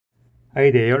Hi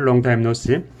there, long time no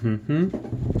see.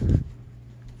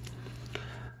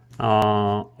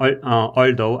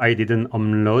 Although I didn't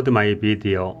upload my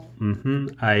video,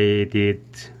 I did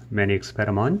many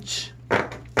experiments.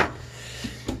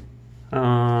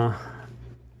 By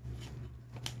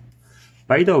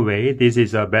the way, this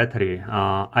is a battery.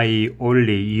 I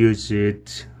only used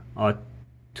a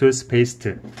toothpaste.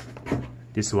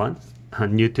 This one, a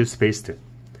new toothpaste.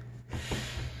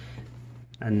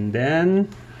 And then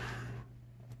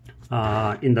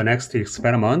in the next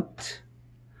experiment,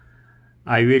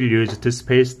 I will use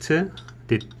toothpaste,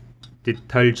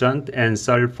 detergent, and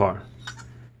sulfur.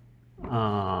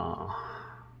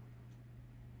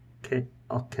 Okay,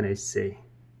 what can I say?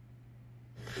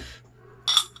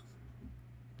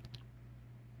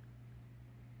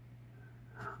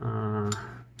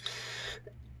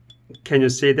 Can you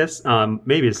see this?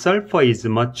 Maybe sulfur is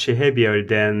much heavier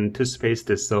than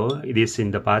toothpaste, so it is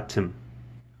in the bottom.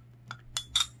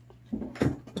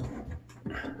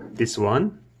 This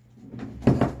one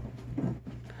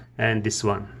and this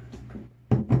one,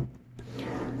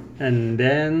 and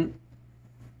then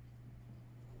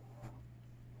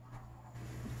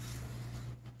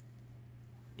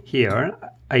here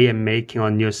I am making a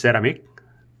new ceramic,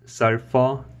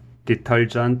 sulfur,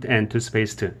 detergent, and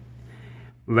toothpaste.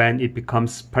 When it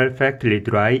becomes perfectly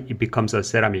dry, it becomes a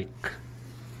ceramic.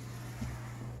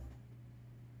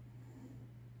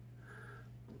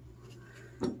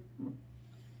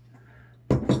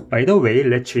 By the way,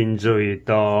 let's enjoy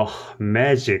the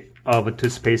magic of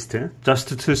toothpaste.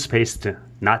 Just toothpaste,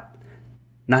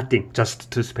 nothing,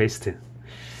 just toothpaste.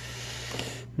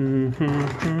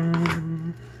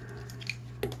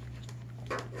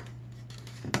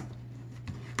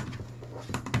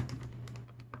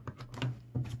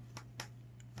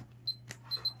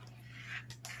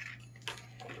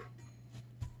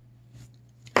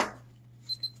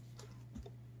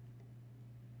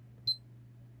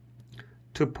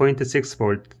 2.6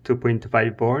 volt,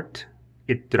 2.5 volt,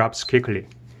 it drops quickly.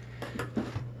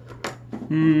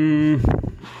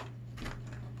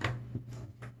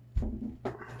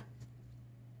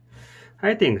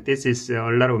 I think this is a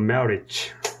lot of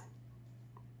marriage.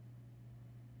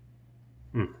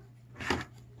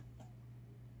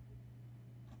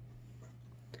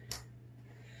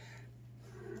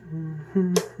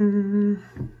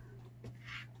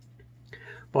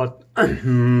 But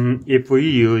if we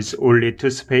use only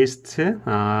toothpaste,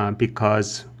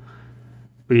 because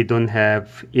we don't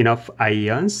have enough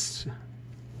ions,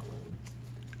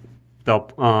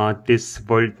 this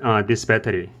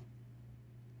battery,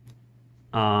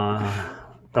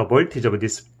 the voltage of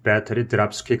this battery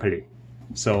drops quickly.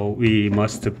 So we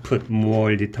must put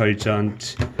more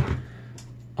detergent.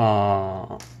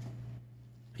 More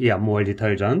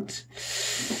detergent.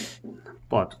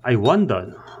 But I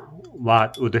wonder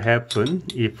what would happen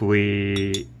if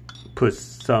we put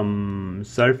some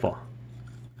sulfur.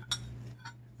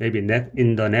 Maybe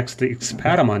in the next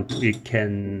experiment we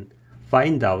can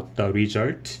find out the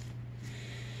result.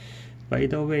 By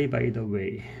the way,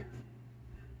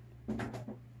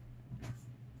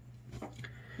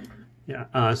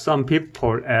 some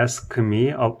people ask me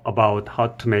about how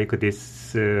to make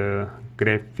this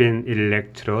graphene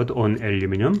electrode on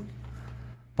aluminum.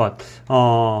 But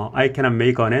I cannot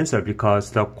make an answer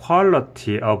because the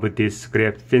quality of this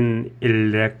graphene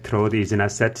electrode is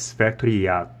not satisfactory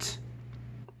yet.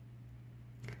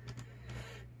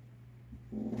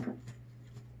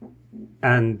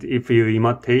 And if you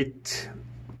imitate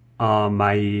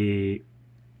my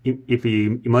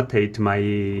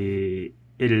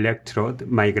electrode,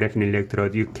 my graphene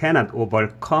electrode, you cannot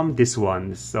overcome this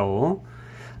one. So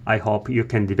I hope you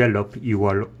can develop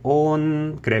your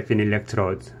own graphene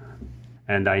electrode,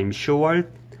 and I'm sure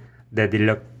that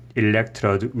the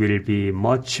electrode will be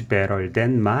much better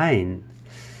than mine.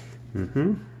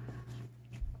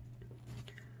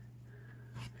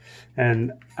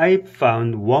 And I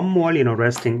found one more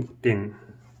interesting thing.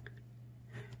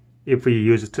 If we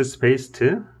use toothpaste,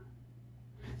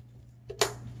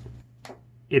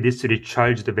 it is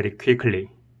recharged very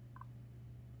quickly.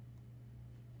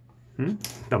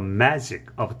 The magic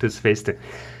of toothpaste.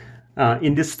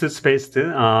 In this toothpaste,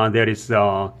 there is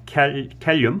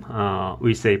calcium,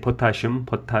 we say potassium,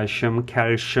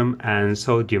 calcium, and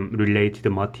sodium related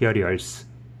materials.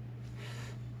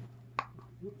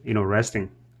 Interesting.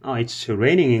 It's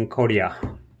raining in Korea.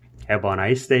 Have a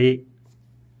nice day.